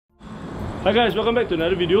Hi guys, welcome back to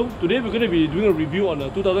another video. Today we're going to be doing a review on the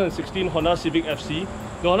 2016 Honda Civic FC.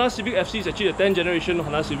 The Honda Civic FC is actually a 10th generation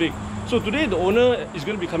Honda Civic. So today the owner is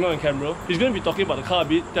going to be coming on camera. He's going to be talking about the car a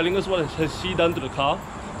bit, telling us what has he done to the car,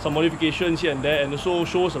 some modifications here and there, and also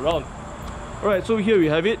show us around. Alright, so here we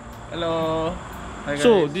have it. Hello. Hi guys.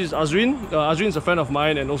 So this is Azrin. Azrin is a friend of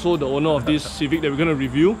mine and also the owner of this Civic that we're going to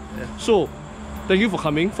review. Yeah. So thank you for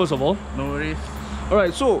coming, first of all. No worries.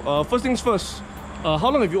 Alright, so first things first.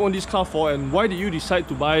 How long have you owned this car for, and why did you decide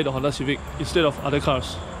to buy the Honda Civic instead of other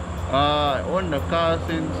cars? I own the car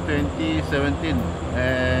since 2017,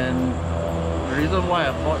 and the reason why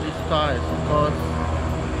I bought this car is because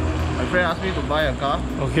my friend asked me to buy a car.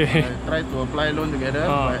 Okay. I tried to apply loan together,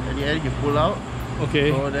 but at the end he pulled out.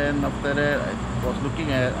 Okay. So then after that I was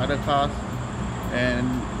looking at other cars,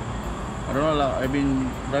 and I don't know lah, I've been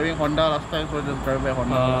driving Honda last time, so I just drive back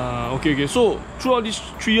Honda. Okay. So throughout these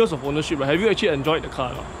 3 years of ownership, right, have you actually enjoyed the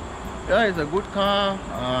car? Yeah, it's a good car.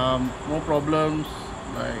 No problems.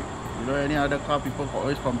 Like, you know, any other car, people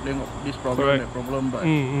always complain of this problem, Correct. that problem, but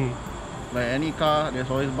like any car, there's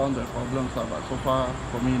always bound to have problems. But so far,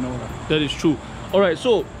 for me, no. That is true. Alright,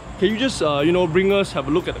 so can you just you know, bring us, have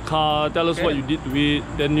a look at the car, tell us what you did to it,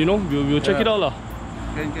 then you know, we'll check it out lah.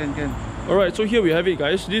 Can. Alright, so here we have it,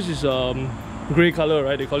 guys. This is grey color,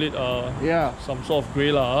 right? They call it yeah, some sort of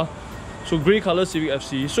grey lah. So grey color Civic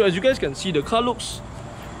FC. So as you guys can see, the car looks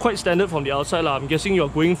quite standard from the outside lah. I'm guessing you're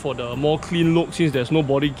going for the more clean look since there's no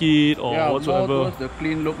body kit or whatsoever. More towards the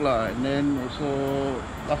clean look lah. And then also,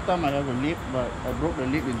 last time I have a lip, but I broke the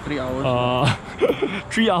lip in 3 hours.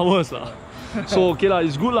 3 hours lah. So okay lah,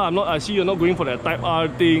 it's good lah. I see you're not going for that Type R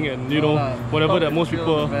thing and you know whatever that most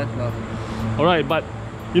people. Alright, but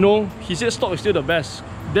you know, he said stock is still the best.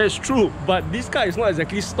 That's true, but this car is not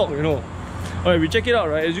exactly stock, you know. Alright, we check it out,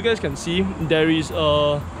 right? As you guys can see, there is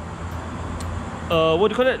a what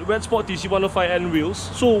do you call it? WedSsport TC105N wheels.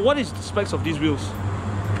 So what is the specs of these wheels?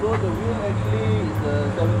 So the wheel actually is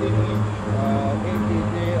a 17-inch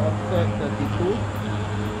 8kj offset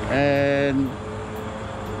 32, and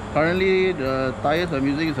currently the tires I'm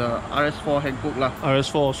using is a RS4 Hankook lah.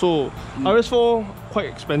 RS4. So RS4 quite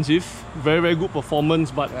expensive, very good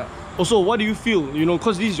performance, but also what do you feel? You know,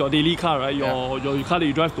 because this is your daily car, right? Your car that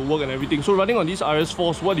you drive to work and everything. So running on these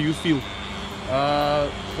RS4s, what do you feel?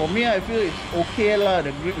 For me, I feel it's okay lah.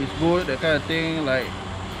 The grip is good, that kind of thing. Like,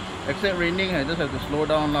 except raining, I just have to slow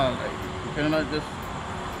down lah. Like, you cannot just,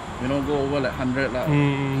 you know, go over like 100 lah.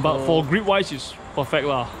 But for grip wise, it's perfect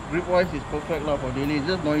lah. Grip wise is perfect lah for daily. It's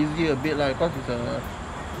just noisy a bit lah, because it's a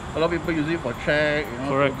lot of people use it for track, you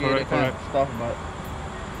know, correct. kind of stuff. But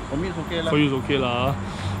for me, it's okay lah. For you, it's okay lah.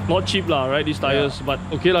 Not cheap lah, right? These tires, but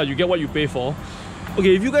okay lah. You get what you pay for.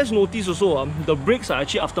 Okay, if you guys notice also, the brakes are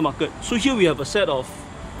actually aftermarket. So here we have a set of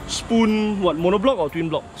spoon, monoblock or twin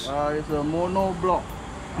blocks? It's a monoblock.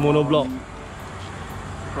 Monoblock.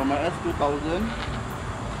 From my S2000.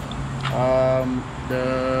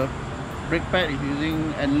 The brake pad is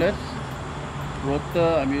using endless.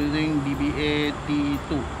 Rotor, I'm using DBA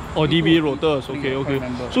T2. Or DBA Rotors, okay.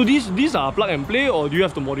 So these are plug and play, or do you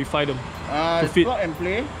have to modify them to fit? Plug and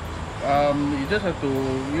play. You just have to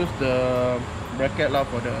use the bracket lah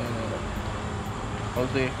for the,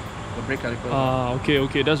 the brake calipers.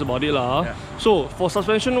 Okay, that's about it lah. Yeah. So for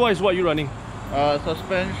suspension wise, what are you running?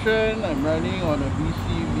 Suspension, I'm running on a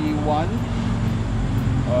BCV1.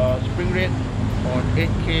 Spring rate on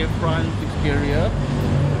 8K front, 6K rear.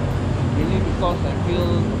 Mainly because I feel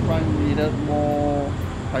the front needed more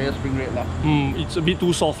higher spring rate lah. It's a bit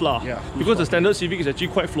too soft lah. Yeah. Because the standard Civic is actually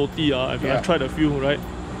quite floaty. I've tried a few, right?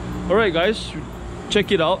 Alright guys,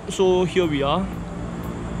 check it out. So here we are.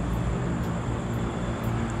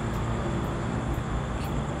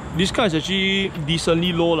 This car is actually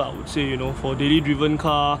decently low lah, I would say, you know, for a daily driven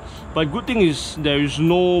car. But good thing is there is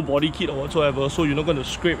no body kit or whatsoever, so you're not going to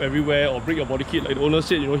scrape everywhere or break your body kit. Like the owner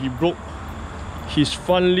said, you know, he broke his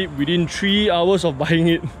front lip within 3 hours of buying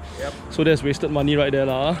it. Yep. So that's wasted money right there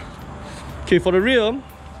lah. Okay, for the rear,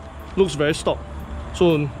 looks very stock.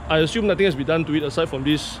 So I assume nothing has been done to it aside from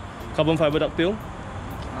this carbon fiber ducktail.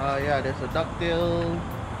 Yeah, there's a ducktail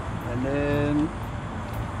and then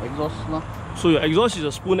exhaust lah. So your exhaust is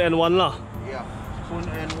a spoon N1 lah. Yeah, spoon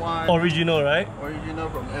N1. Original, right? Original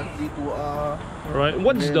from FD2R. Alright,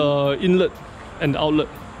 what's the inlet and the outlet,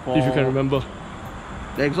 if you can remember?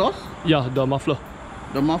 The exhaust? Yeah, the muffler.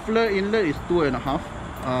 The muffler inlet is 2.5.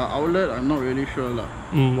 Outlet, I'm not really sure lah.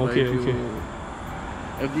 Okay.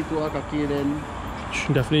 FD2R kaki, then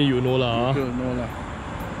definitely you know lah. You know lah.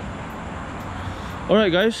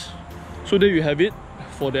 Alright guys, so there you have it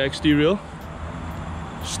for the exterior.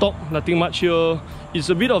 Stock, nothing much here.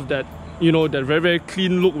 It's a bit of that you know, that very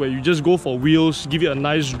clean look where you just go for wheels, give it a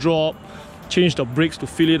nice drop, change the brakes to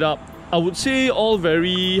fill it up. I would say all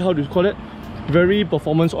very, how do you call it? Very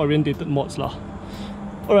performance orientated mods lah.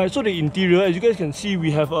 Alright, so the interior, as you guys can see,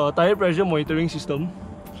 we have a tire pressure monitoring system.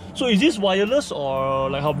 So is this wireless or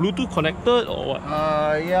like how Bluetooth connected or what?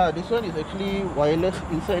 Yeah, this one is actually wireless.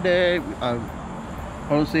 Inside there,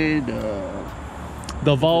 how to say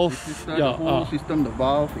the valve, system, the whole system, the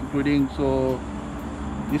valve including. So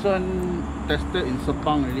this one tested in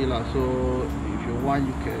Sepang already lah. So if you want,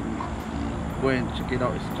 you can go and check it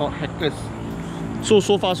out. It's called Hackers.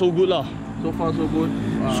 So far so good lah. So far so good.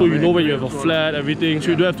 So you know when you have a flat, everything.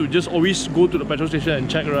 So you don't have to just always go to the petrol station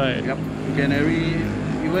and check, right? Yep. You can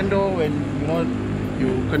even though when you know you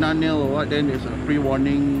kena nail or what, then there's a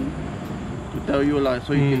pre-warning to tell you lah.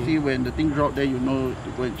 So you can see when the thing drop, there you know to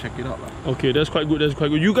go and check it out lah. Okay, that's quite good. That's quite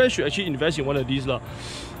good. You guys should actually invest in one of these lah.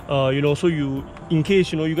 You know, so you, in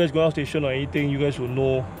case you know you guys go out station or anything, you guys will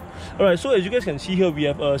know. Alright, so as you guys can see here, we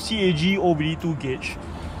have a CAG OBD2 Gauge.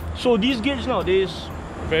 So these gauges nowadays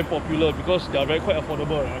very popular because they are quite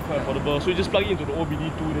affordable, right? Quite affordable. So you just plug it into the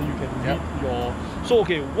OBD2, then you can read your. So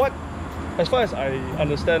okay, what? As far as I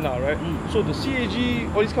understand now, right? So the CAG,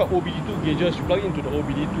 all these kind of OBD2 gauges, you plug it into the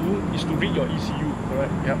OBD2 is to read your ECU,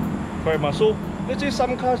 correct? Yep. Correct, ma. So let's say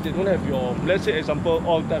some cars they don't have your, let's say example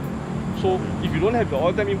oil temp. So if you don't have your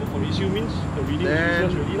oil temp input for ECU, means the reading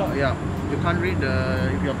is really loud. Yeah, you can't read the.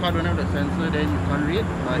 If your car don't have the sensor, then you can't read.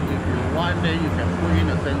 But if you want, then you can put in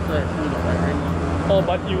a sensor and pull the wiring. Oh,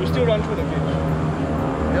 but you will still run through the gauge.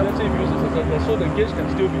 Yep. Let's say if you use the sensor, so the gauge can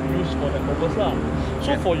still be used for that purpose lah.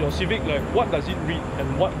 So for your Civic, like what does it read and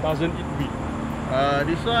what doesn't it read?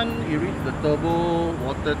 This one it reads the turbo,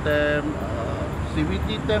 water temp,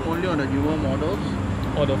 CVT temp only on the newer models.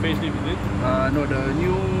 Or the facelift, is it? No, the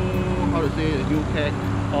new, how to say, the new CAG.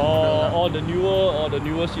 Oh, the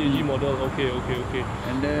newer CAG model. Okay.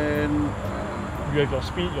 And then you have your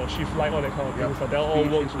speed, your shift light, all that kind of things. That all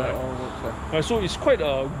works, right? All works. Right, so it's quite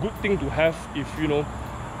a good thing to have if you know,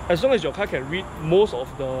 as long as your car can read most of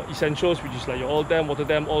the essentials, which is like your oil temp, water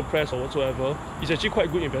temp, oil press or whatsoever, it's actually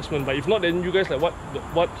quite good investment. But if not, then you guys, like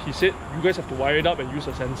what he said, you guys have to wire it up and use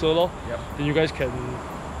a sensor lor. Yep. Then you guys can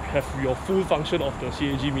have your full function of the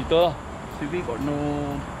CAG meter lah. Civic got no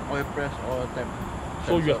oil press or temp.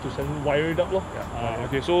 So you have to wire it up lor. Yeah.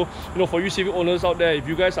 Okay, so you know, for you Civic owners out there, if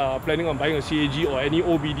you guys are planning on buying a CAG or any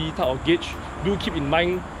OBD type of gauge, do keep in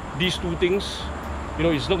mind these two things. You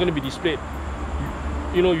know, it's not going to be displayed.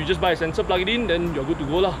 You know, you just buy a sensor, plug it in, then you're good to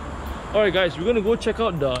go lah. Alright guys, we're going to go check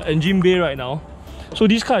out the engine bay right now. So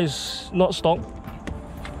this car is not stock.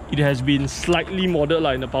 It has been slightly modded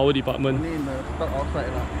lah in the power department. Only in the stock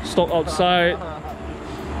outside lah. Stock outside,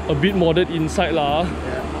 a bit modded inside lah.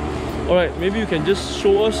 Yeah. Alright, maybe you can just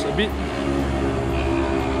show us a bit.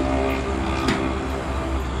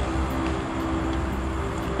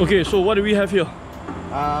 Okay, so what do we have here?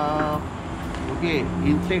 Okay,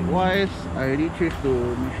 intake wise, I already changed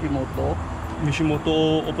to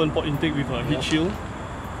Mishimoto open port intake with a heat shield.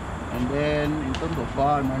 And then in terms of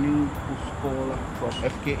bar, I'm running Cusco from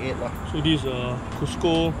FK8 lah. So this is a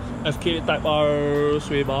Cusco FK8R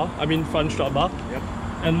sway bar. I mean front strut bar. Yep.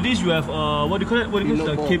 And this you have what do you call it? What do you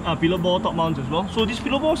call it? Pillar ball top mounts as well. So these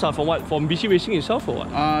pillar balls are from what? From BC Racing itself or what?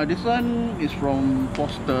 This one is from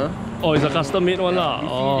Foster. Oh, it's a custom made one lah. BC,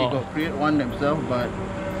 they got create one themselves, but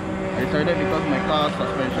I decided because my car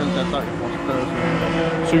suspension setup is Foster,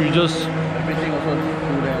 so you just everything also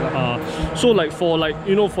through there lah. So like for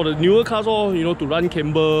you know, for the newer cars or you know, to run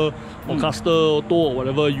camber or caster or tow or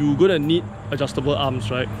whatever, you're gonna need adjustable arms,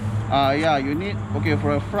 right? Yeah, you need, okay,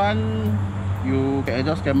 for a front you can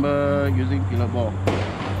adjust camber using pillar ball.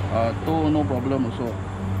 Tow no problem also.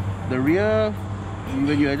 The rear,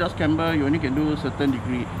 when you adjust camber, you only can do a certain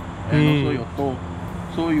degree, and also your tow.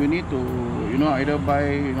 So you need to, you know, either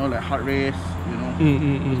buy, you know, like Hardrace, you know,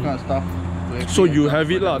 this kind of stuff. So you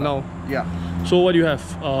have it lah now? Yeah. So what do you have?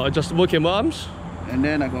 Adjustable camber arms? And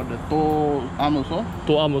then I got the tow arm also.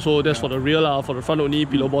 Tow arm also, that's for the rear lah. For the front only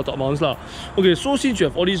pillow ball top mounts lah. Okay, so since you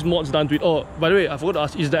have all these mods done to it, oh, by the way, I forgot to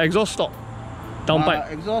ask, is the exhaust stock?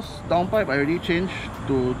 Downpipe? Exhaust downpipe I already changed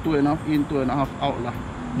to 2.5 in, 2.5 out lah.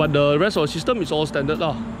 But the rest of the system is all standard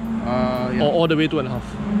lah? Yeah. Or all the way 2.5?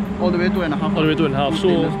 All the way 2.5. All the way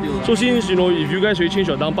 2.5. So since you know, if you guys already change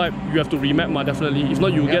your downpipe, you have to remap ma, definitely. If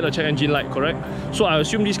not, you get a check engine light, correct? So I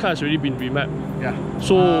assume this car has already been remapped. Yeah.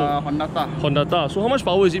 So Hondata. So how much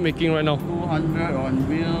power is it making right now? 200 on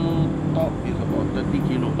wheel, top is about 30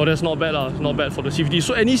 kilo. Oh, that's not bad lah. Not bad for the CVT.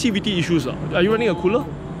 So any CVT issues? Are you running a cooler?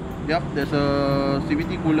 Yep, there's a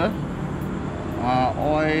CVT cooler.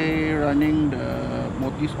 Oil running the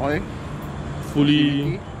Motis oil.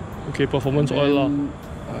 Fully. CVT. Okay, performance oil lah.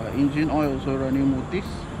 Engine oil also running Motis.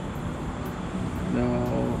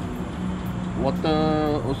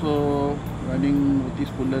 Water also running Motis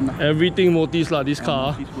coolant lah. Everything Motis lah, this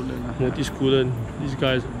car. Motis coolant lah. Motis coolant. This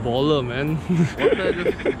guy's baller, man. Water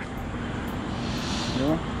just,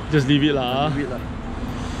 just leave it lah. leave it lah.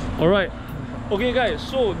 Alright. Okay guys,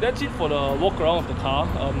 so that's it for the walk around of the car.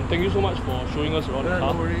 Thank you so much for showing us around the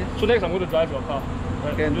car. No worries. So next I'm going to drive your car.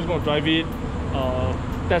 Right? I'm just going to drive it.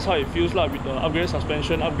 That's how it feels like with the upgraded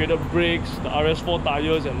suspension, upgraded brakes, the RS4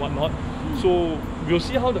 tyres and whatnot. So we'll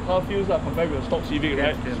see how the car feels like compared with the stock Civic,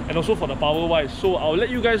 right? And also for the power wise. So I'll let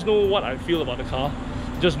you guys know what I feel about the car.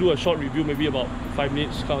 Just do a short review, maybe about 5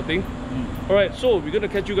 minutes kind of thing. Alright, so we're going to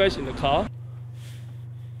catch you guys in the car.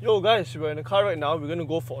 Yo guys, we're in the car right now. We're going to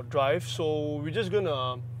go for a drive. So we're just going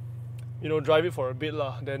to, you know, drive it for a bit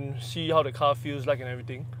lah. Then see how the car feels like and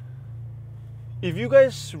everything. If you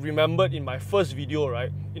guys remembered in my first video,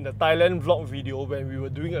 right, in the Thailand vlog video when we were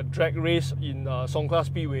doing a drag race in Songkla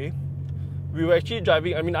Speedway, we were actually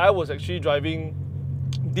driving, I was actually driving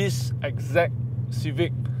this exact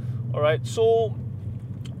Civic. Alright, so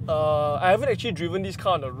I haven't actually driven this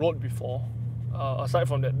car on the road before, aside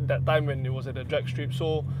from that time when it was at the drag strip,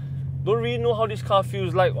 so don't really know how this car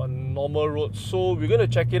feels like on normal roads. So we're going to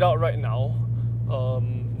check it out right now.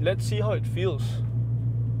 Let's see how it feels.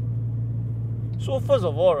 So first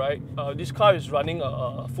of all, right, this car is running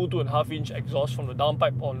a full 2.5-inch exhaust from the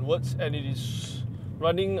downpipe onwards, and it is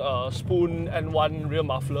running a Spoon N1 rear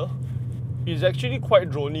muffler. It's actually quite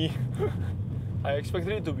drony. I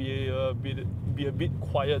expected it to be a bit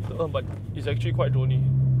quieter, but it's actually quite drony.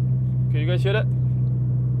 Can you guys hear that?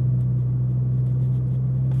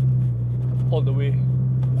 All the way,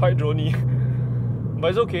 quite drony, but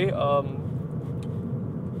it's okay.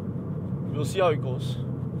 We'll see how it goes.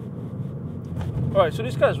 Alright, so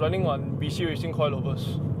this car is running on BC Racing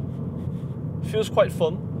coilovers. Feels quite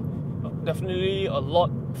firm, definitely a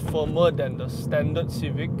lot firmer than the standard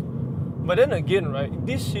Civic. But then again, right,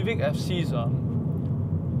 these Civic FCs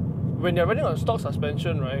when you're running on stock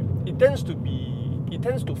suspension, right, it tends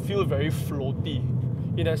to feel very floaty,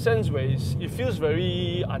 in a sense where it feels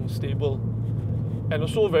very unstable. And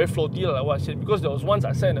also very floaty, like what I said, because there was once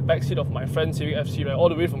I sat in the back seat of my friend's Civic FC, right, all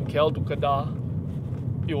the way from KL to Kedah.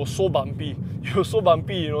 It was so bumpy. It was so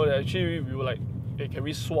bumpy, you know, that actually we were like, hey, can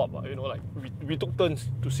we swap? You know, like we took turns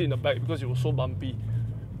to sit in the back because it was so bumpy.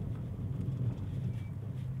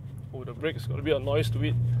 Oh, the brakes got a bit of noise to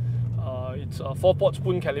it. It's a 4-port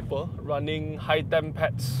spoon caliper running high temp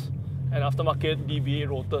pads and aftermarket DBA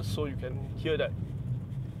Rotors, so you can hear that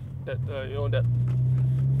you know, that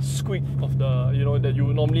squeak of the, you know, that you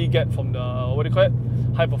would normally get from the, what do you call it,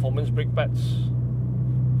 high performance brake pads.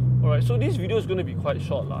 Alright, so this video is going to be quite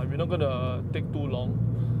short lah. We're not going to take too long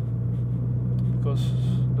because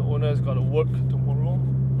the owner has got to work tomorrow.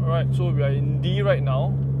 Alright, so we are in D right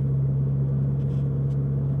now.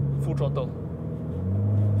 Full throttle.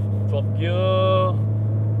 Drop gear.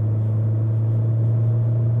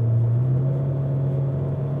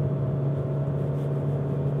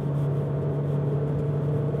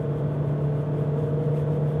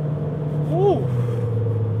 Woo!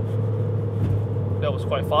 That was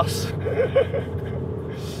quite fast.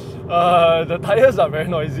 The tyres are very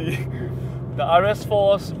noisy. The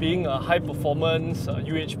RS4s being a high performance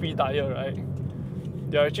UHP tyre, right?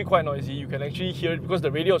 They're actually quite noisy. You can actually hear it because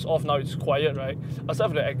the radio is off now, it's quiet, right? Aside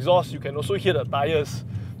from the exhaust, you can also hear the tyres.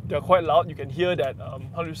 They're quite loud. You can hear that,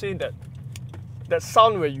 how do you say that? That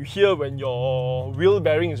sound where you hear when your wheel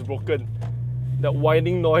bearing is broken. That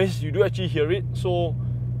whining noise, you do actually hear it. So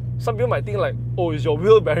some people might think like, oh, is your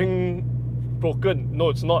wheel bearing broken? No,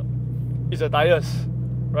 it's not. It's the tyres,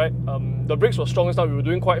 right? The brakes were strong now. We were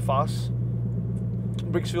doing quite fast.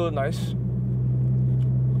 Brakes feel nice.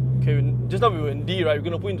 Okay, just now we were in D, right? We're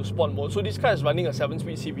going to put into sport mode. So this car is running a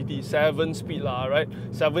 7-speed CVT. 7-speed lah, right?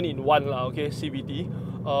 7 in 1 lah, okay, CVT.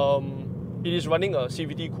 It is running a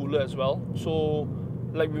CVT cooler as well. So,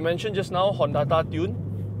 like we mentioned just now, Hondata tune.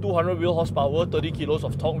 200 wheel horsepower, 30 kilos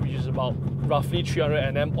of torque, which is about roughly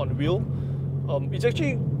 300 Nm on wheel. It's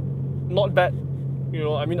actually not bad. You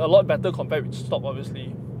know, I mean, a lot better compared with stock,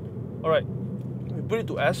 obviously. Alright, we put it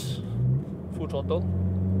to S. Full throttle.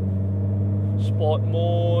 Sport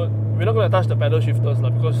mode. We're not going to touch the pedal shifters lah,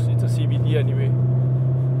 because it's a CVT anyway.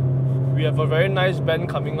 We have a very nice bend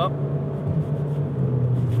coming up.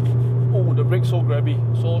 Oh, the brake's so grabby,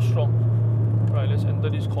 so strong. Right, let's enter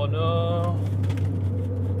this corner.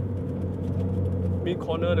 Mid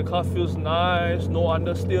corner, the car feels nice. No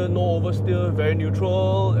understeer, no oversteer, very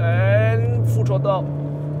neutral, and full throttle out.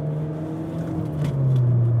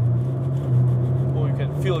 Oh, you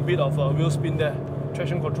can feel a bit of wheel spin there.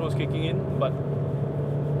 traction control is kicking in, but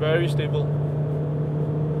very stable.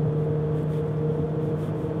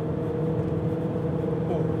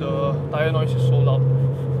 Oh, the tyre noise is so loud.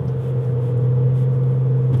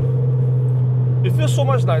 It feels so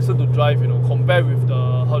much nicer to drive, you know, compared with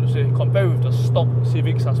the, compared with the stock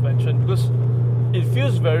Civic suspension, because it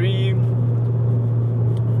feels very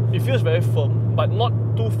firm, but not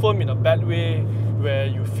too firm in a bad way where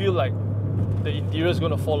you feel like the interior is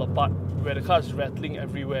going to fall apart, where the car is rattling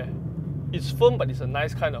everywhere. It's firm, but it's a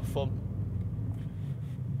nice kind of firm.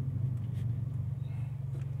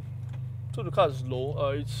 So the car is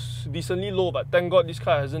low. It's decently low, but thank God this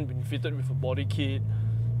car hasn't been fitted with a body kit.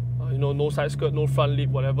 You know, no side skirt, no front lip,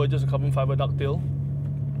 whatever, just a carbon fiber ducktail.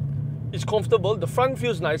 It's comfortable. The front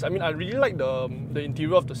feels nice. I mean, I really like the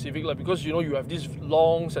interior of the Civic, like, because you know you have this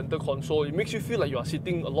long center console. It makes you feel like you are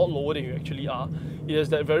sitting a lot lower than you actually are. It has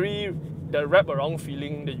that wrap around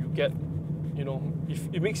feeling that you get. You know,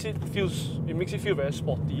 it makes it feel very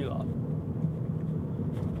sporty, lah.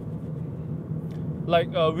 Like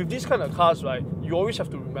with these kind of cars, right? You always have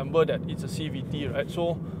to remember that it's a CVT, right?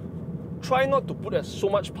 So try not to put so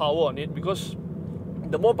much power on it, because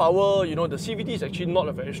the more power, you know, the CVT is actually not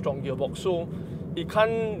a very strong gearbox, so it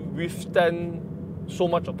can't withstand so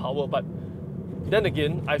much of power. But then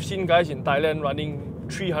again, I've seen guys in Thailand running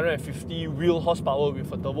 350 wheel horsepower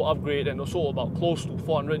with a turbo upgrade and also about close to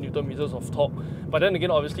 400 Newton meters of torque. But then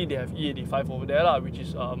again, obviously they have E85 over there, which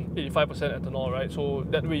is 85% ethanol, right? So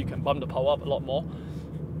that way you can bump the power up a lot more.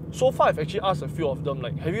 So far, I've actually asked a few of them,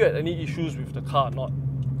 like, have you had any issues with the car or not?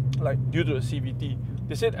 Like, due to the CVT.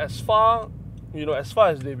 They said as far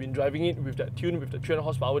as they've been driving it with that tune, with the 300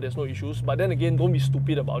 horsepower, there's no issues. But then again, don't be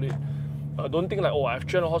stupid about it. Don't think like, oh, I have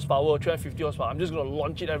 300 horsepower, 350 horsepower, I'm just going to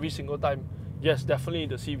launch it every single time. Yes, definitely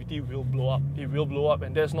the CVT will blow up. It will blow up,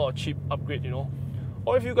 and there's not a cheap upgrade, you know.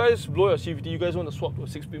 Or if you guys blow your CVT, you guys want to swap to a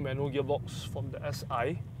 6-speed manual gearbox from the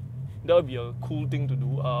SI, that would be a cool thing to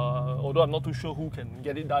do. Although I'm not too sure who can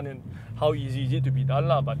get it done and how easy is it to be done,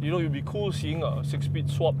 lah. But you know, it would be cool seeing a 6-speed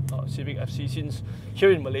swap Civic FC, since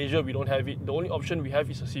here in Malaysia we don't have it. The only option we have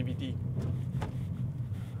is a CVT.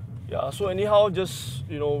 Yeah, so anyhow, just,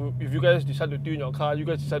 you know, if you guys decide to tune your car, you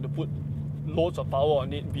guys decide to put loads of power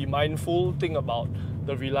on it, be mindful, think about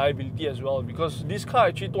the reliability as well, because this car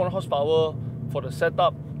actually 200 horsepower for the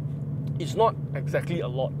setup, it's not exactly a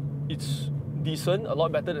lot. It's decent, a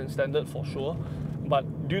lot better than standard for sure,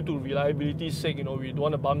 but due to reliability's sake, you know, we don't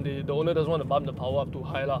want to bump the owner doesn't want to bump the power up too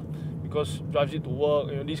high, lah, because drives it to work.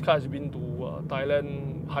 You know, this car has been to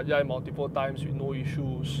Thailand, Hardrace multiple times with no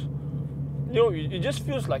issues. You know, it just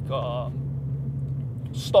feels like a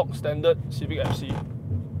stock standard Civic FC.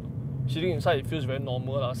 Sitting inside, it feels very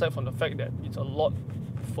normal, aside from the fact that it's a lot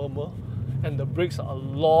firmer and the brakes are a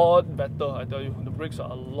lot better. I tell you, the brakes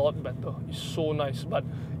are a lot better. It's so nice, but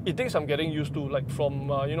it takes some getting used to. Like from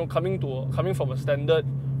you know, coming from a standard,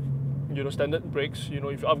 you know, standard brakes. You know,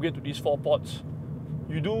 if you upgrade to these 4 ports,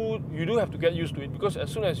 you do have to get used to it, because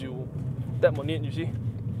as soon as you tap on it, you see,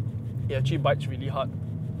 it actually bites really hard.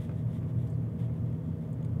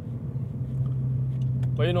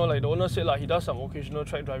 But you know, like the owner said, he does some occasional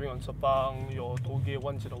track driving on Sepang, your toge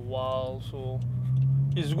once in a while. So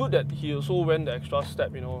it's good that he also went the extra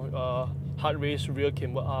step, you know, Hardrace rear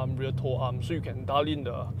camber arm, rear toe arm, so you can dial in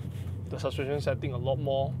the suspension setting a lot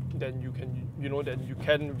more than you can, you know,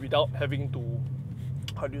 without having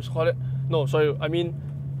to, how do you call it? No, sorry, I mean,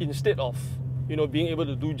 instead of, you know, being able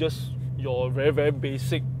to do just your very, very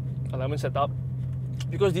basic alignment setup.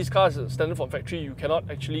 Because these cars are standard from factory, you cannot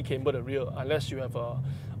actually camber the rear unless you have a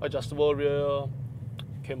adjustable rear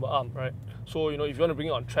camber arm, right? So, you know, if you want to bring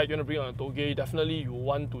it on track, you want to bring it on a toge, definitely you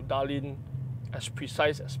want to dial in as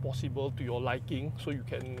precise as possible to your liking, so you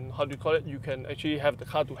can, how do you call it? You can actually have the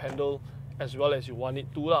car to handle as well as you want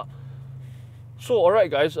it to, lah. So,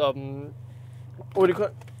 alright guys, what do you call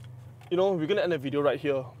it? You know, we're gonna end the video right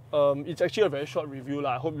here. It's actually a very short review,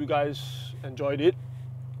 lah. I hope you guys enjoyed it.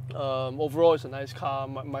 Overall, it's a nice car.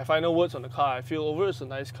 My final words on the car, I feel overall it's a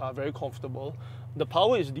nice car, very comfortable. The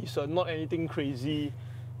power is decent, not anything crazy.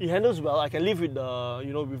 It handles well. I can live with the,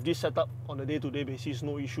 you know, with this setup on a day-to-day basis,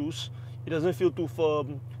 no issues. It doesn't feel too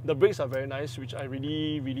firm. The brakes are very nice, which I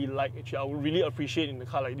really, really like. Actually, I would really appreciate in a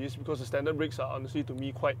car like this, because the standard brakes are honestly to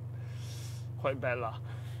me quite bad, lah.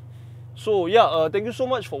 So yeah, thank you so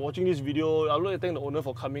much for watching this video. I would like to thank the owner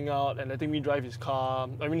for coming out and letting me drive his car.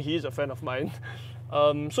 I mean, he is a friend of mine.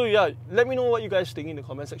 So yeah, let me know what you guys think in the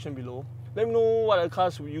comment section below. Let me know what other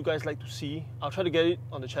cars would you guys like to see. I'll try to get it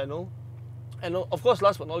on the channel. And of course,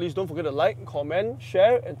 last but not least, don't forget to like, comment,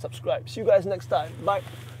 share and subscribe. See you guys next time. Bye.